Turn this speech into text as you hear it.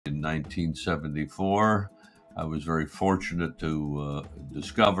in 1974. I was very fortunate to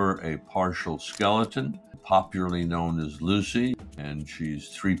discover a partial skeleton, popularly known as Lucy, and she's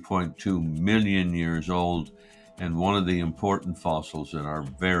 3.2 million years old and one of the important fossils in our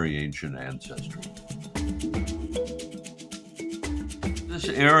very ancient ancestry. This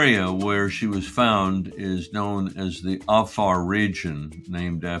area where she was found is known as the Afar region,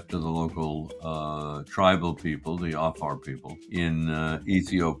 named after the local tribal people, the Afar people, in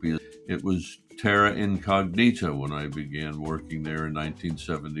Ethiopia. It was terra incognita when I began working there in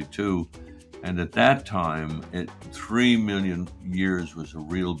 1972. And at that time, 3 million years was a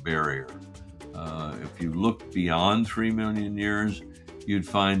real barrier. If you look beyond 3 million years, you'd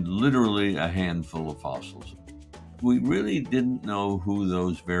find literally a handful of fossils. We really didn't know who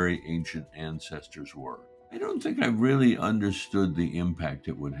those very ancient ancestors were. I don't think I really understood the impact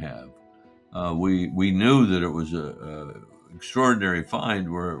it would have. We knew that it was a extraordinary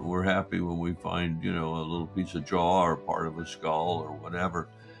find. We're happy when we find, you know, a little piece of jaw or part of a skull or whatever.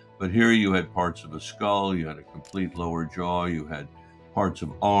 But here you had parts of a skull, you had a complete lower jaw, you had parts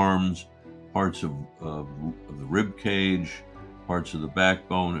of arms, parts of the rib cage, parts of the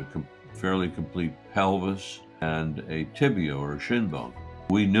backbone, a fairly complete pelvis, and a tibia or a shin bone.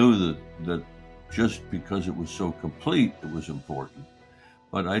 We knew that just because it was so complete, it was important.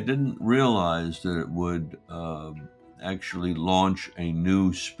 But I didn't realize that it would actually launch a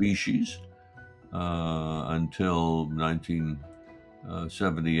new species until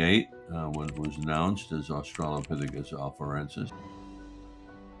 1978, when it was announced as Australopithecus afarensis.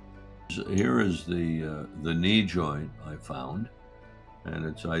 Here is the knee joint I found, and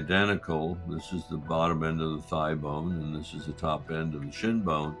it's identical. This is the bottom end of the thigh bone, and this is the top end of the shin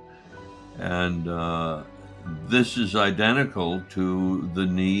bone. And this is identical to the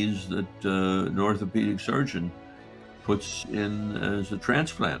knees that an orthopedic surgeon puts in as a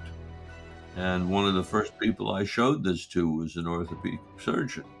transplant. And one of the first people I showed this to was an orthopedic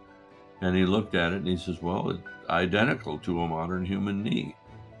surgeon. And he looked at it and he says, well, it's identical to a modern human knee.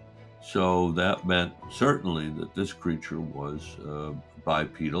 So that meant certainly that this creature was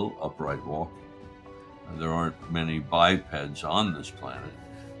bipedal, upright walking. There aren't many bipeds on this planet,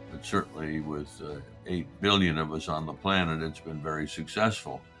 but certainly with 8 billion of us on the planet, it's been very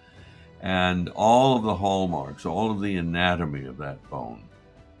successful. And all of the hallmarks, all of the anatomy of that bone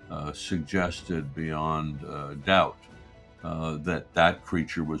suggested beyond doubt that that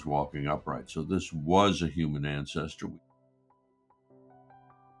creature was walking upright. So this was a human ancestor.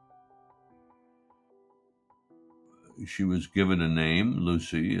 She was given a name,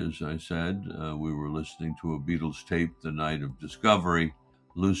 Lucy, as I said. We were listening to a Beatles tape the night of discovery.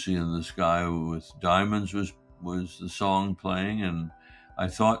 Lucy in the Sky with Diamonds was the song playing, and I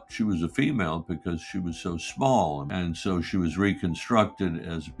thought she was a female because she was so small. And so she was reconstructed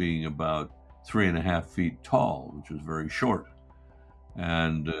as being about 3.5 feet tall, which was very short.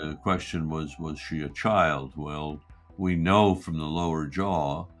 And the question was she a child? Well, we know from the lower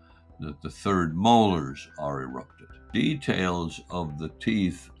jaw that the third molars are erupted. Details of the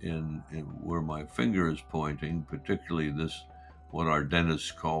teeth in where my finger is pointing, particularly this, what our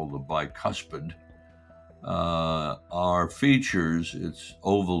dentists call the bicuspid, are features. It's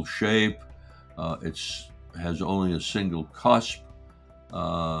oval shape. It has only a single cusp.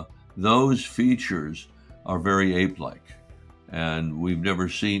 Those features are very ape-like, and we had never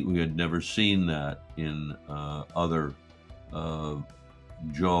seen that in other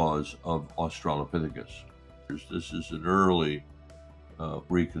jaws of Australopithecus. This is an early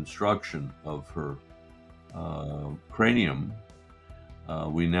reconstruction of her cranium.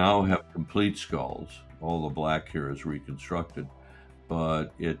 We now have complete skulls. All the black here is reconstructed,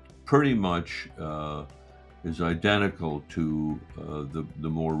 but it pretty much is identical to the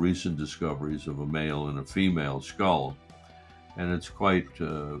more recent discoveries of a male and a female skull. And it's quite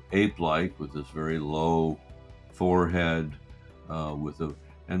ape-like, with this very low forehead,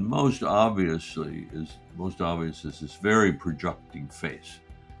 and most obvious is this very projecting face.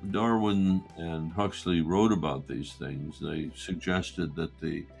 Darwin and Huxley wrote about these things. They suggested that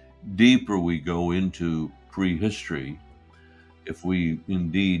the deeper we go into prehistory, if we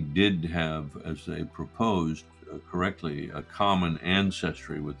indeed did have, as they proposed correctly, a common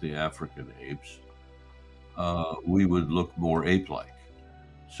ancestry with the African apes, we would look more ape-like.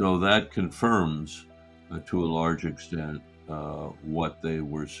 So that confirms, to a large extent, what they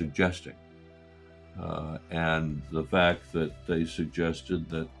were suggesting. And the fact that they suggested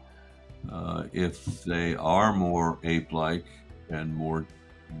that if they are more ape-like and more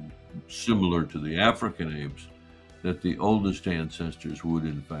similar to the African apes, that the oldest ancestors would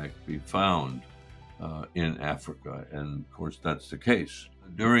in fact be found in Africa. And of course, that's the case.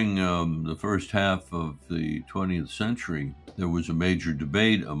 During the first half of the 20th century, there was a major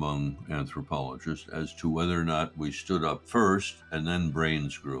debate among anthropologists as to whether or not we stood up first and then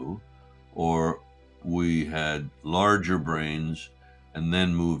brains grew, or we had larger brains and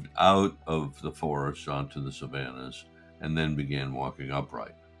then moved out of the forest onto the savannas and then began walking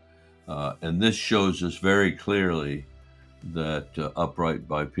upright. And this shows us very clearly that upright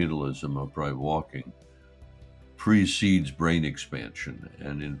bipedalism, upright walking, precedes brain expansion.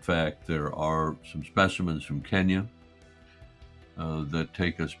 And in fact, there are some specimens from Kenya that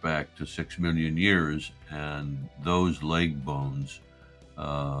take us back to 6 million years, and those leg bones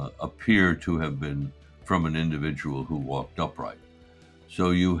appear to have been from an individual who walked upright.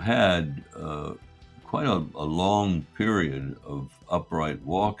 So you had quite a long period of upright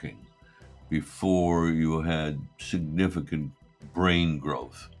walking before you had significant brain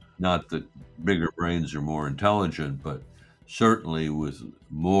growth. Not that bigger brains are more intelligent, but certainly with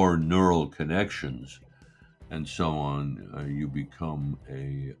more neural connections and so on, you become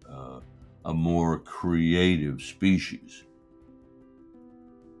a more creative species.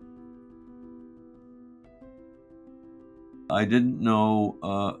 I didn't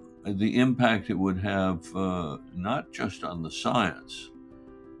know the impact it would have, not just on the science.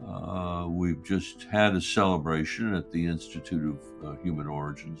 We've just had a celebration at the Institute of Human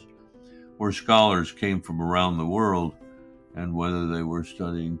Origins where scholars came from around the world, and whether they were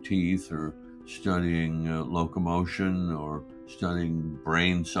studying teeth or studying locomotion or studying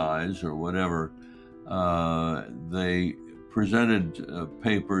brain size or whatever, they presented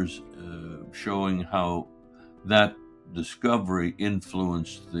papers showing how that discovery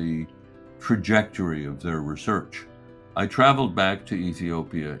influenced the trajectory of their research. I traveled back to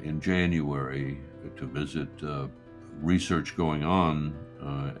Ethiopia in January to visit research going on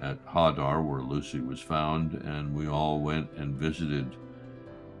at Hadar, where Lucy was found, and we all went and visited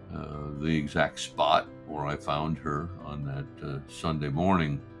the exact spot where I found her on that Sunday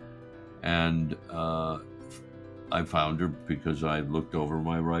morning. And I found her because I looked over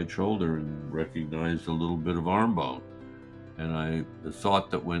my right shoulder and recognized a little bit of arm bone. And the thought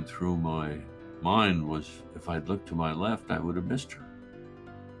that went through my mind was, if I'd looked to my left, I would have missed her.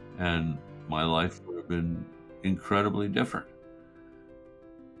 And my life would have been incredibly different.